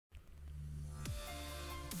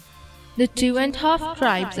The 2.5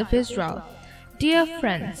 tribes of Israel. Dear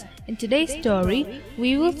friends, in today's story,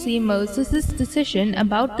 we will see Moses' decision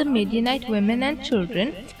about the Midianite women and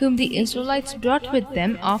children whom the Israelites brought with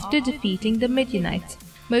them after defeating the Midianites.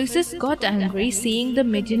 Moses got angry seeing the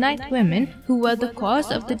Midianite women who were the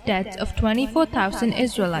cause of the deaths of 24,000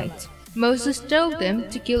 Israelites. Moses told them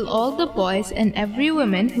to kill all the boys and every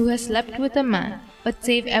woman who has slept with a man, but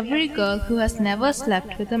save every girl who has never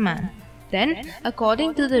slept with a man. Then,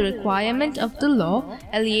 according to the requirement of the law,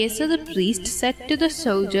 Eleazar the priest said to the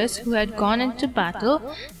soldiers who had gone into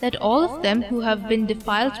battle that all of them who have been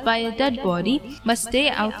defiled by a dead body must stay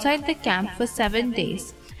outside the camp for 7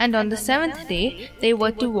 days. And on the 7th day they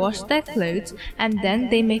were to wash their clothes, and then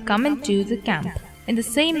they may come into the camp. In the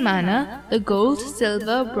same manner, the gold,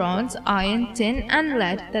 silver, bronze, iron, tin, and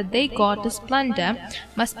lead that they got as plunder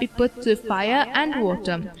must be put through fire and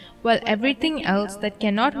water, while everything else that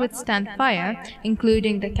cannot withstand fire,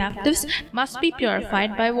 including the captives, must be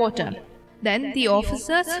purified by water. Then the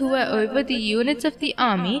officers who were over the units of the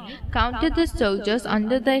army counted the soldiers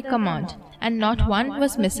under their command, and not one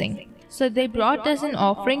was missing. So they brought as an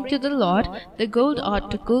offering to the Lord the gold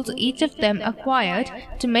articles each of them acquired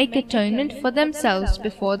to make atonement for themselves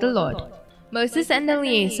before the Lord. Moses and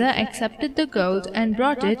Eleazar accepted the gold and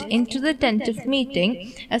brought it into the tent of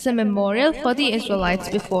meeting as a memorial for the Israelites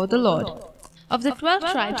before the Lord. Of the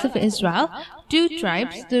 12 tribes of Israel, 2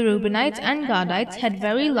 tribes, the Ruebenites and Gadites, had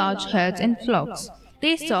very large herds and flocks.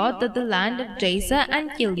 They saw that the land of Jazer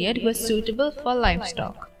and Gilead was suitable for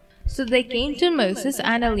livestock. So they came to Moses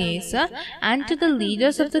and Eleazar and to the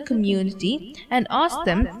leaders of the community and asked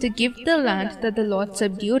them to give the land that the Lord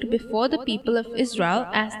subdued before the people of Israel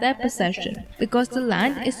as their possession, because the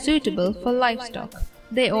land is suitable for livestock.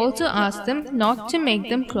 They also asked them not to make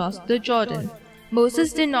them cross the Jordan.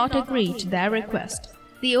 Moses did not agree to their request.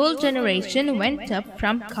 The old generation went up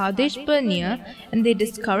from Kadesh Barnea, and they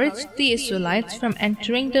discouraged the Israelites from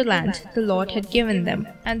entering the land the Lord had given them,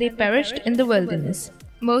 and they perished in the wilderness.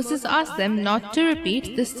 Moses asked them not to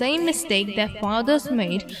repeat the same mistake their fathers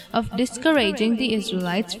made of discouraging the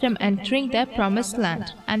Israelites from entering their promised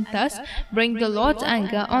land, and thus bring the Lord's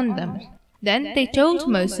anger on them. Then they told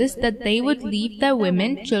Moses that they would leave their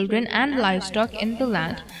women, children, and livestock in the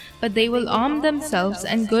land, but they will arm themselves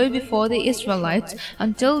and go before the Israelites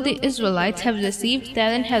until the Israelites have received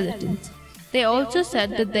their inheritance. They also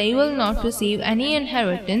said that they will not receive any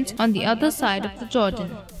inheritance on the other side of the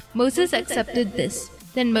Jordan. Moses accepted this.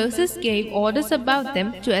 Then Moses gave orders about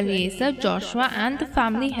them to Eleazar, Joshua, and the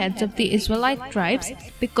family heads of the Israelite tribes,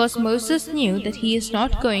 because Moses knew that he is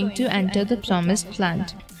not going to enter the promised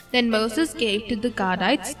land. Then Moses gave to the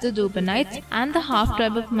Gadites, the Reubenites, and the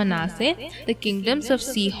half-tribe of Manasseh, the kingdoms of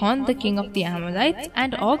Sihon, the king of the Amorites,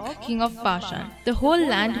 and Og, king of Bashan, the whole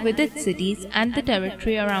land with its cities and the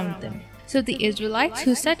territory around them. So the Israelites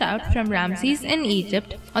who set out from Ramses in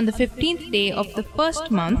Egypt on the 15th day of the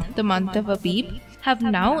first month, the month of Abib, have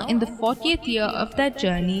now in the 40th year of their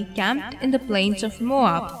journey camped in the plains of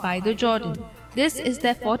Moab by the Jordan. This is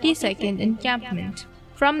their 42nd encampment.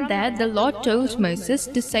 From there the Lord told Moses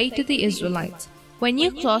to say to the Israelites, "When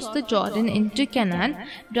you cross the Jordan into Canaan,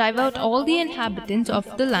 drive out all the inhabitants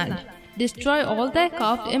of the land. Destroy all their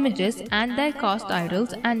carved images and their cast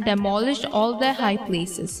idols, and demolish all their high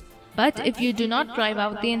places. But if you do not drive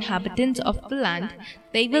out the inhabitants of the land,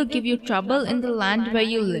 they will give you trouble in the land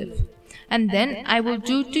where you live. And then I will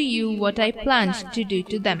do to you what I planned to do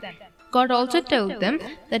to them." God also told them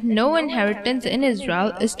that no inheritance in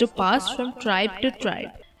Israel is to pass from tribe to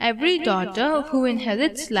tribe. Every daughter who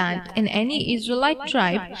inherits land in any Israelite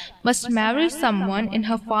tribe must marry someone in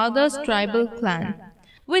her father's tribal clan.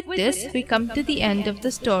 With this, we come to the end of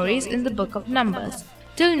the stories in the book of Numbers.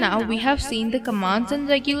 Till now we have seen the commands and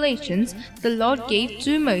regulations the Lord gave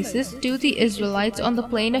through Moses to the Israelites on the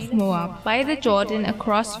plain of Moab by the Jordan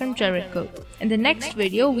across from Jericho. In the next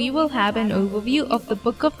video we will have an overview of the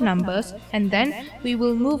book of Numbers, and then we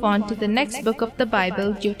will move on to the next book of the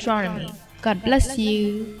Bible, Deuteronomy. God bless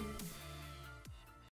you.